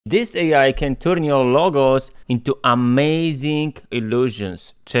This AI can turn your logos into amazing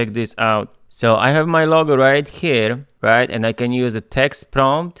illusions. Check this out. So I have my logo right here, right? And I can use a text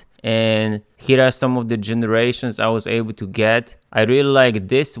prompt, and here are some of the generations I was able to get. I really like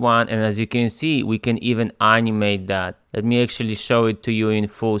this one, and as you can see, we can even animate that. Let me actually show it to you in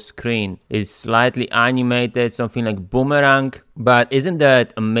full screen. It's slightly animated, something like boomerang, but isn't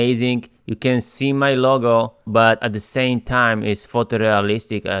that amazing? You can see my logo, but at the same time it's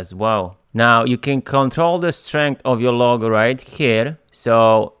photorealistic as well. Now you can control the strength of your logo right here.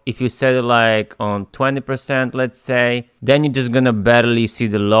 So if you set it like on 20%, let's say, then you're just gonna barely see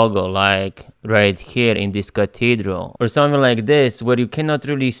the logo, like right here in this cathedral or something like this, where you cannot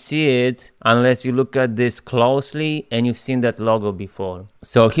really see it unless you look at this closely and you've seen that logo before.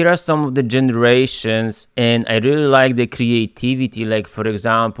 So here are some of the generations, and I really like the creativity. Like for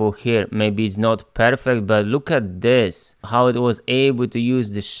example here, maybe it's not perfect, but look at this, how it was able to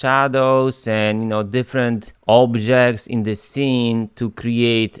use the shadows and, you know, different objects in the scene to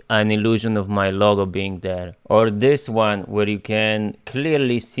create an illusion of my logo being there. Or this one where you can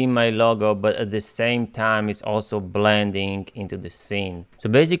clearly see my logo, but at the same time it's also blending into the scene. So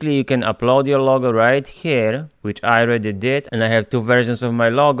basically you can upload your logo right here, which I already did, and I have two versions of my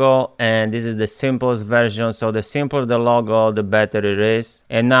logo, and this is the simplest version. So the simpler the logo, the better it is.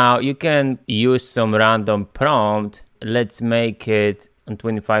 And now you can use some random prompt. Let's make it on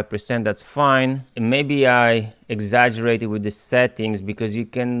 25%, that's fine. And maybe I exaggerated with the settings because you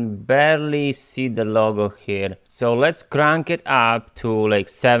can barely see the logo here. So let's crank it up to like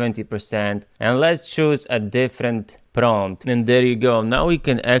 70%, and let's choose a different prompt. And there you go. Now we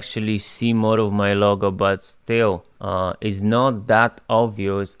can actually see more of my logo, but still it's not that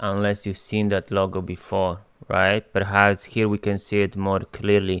obvious unless you've seen that logo before, right? Perhaps here we can see it more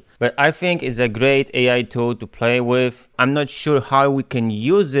clearly. But I think it's a great AI tool to play with. I'm not sure how we can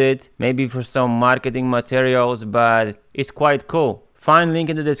use it, maybe for some marketing materials, but it's quite cool. Find link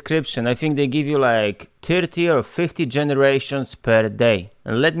in the description. I think they give you like 30 or 50 generations per day.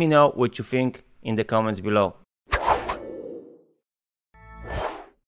 And let me know what you think in the comments below.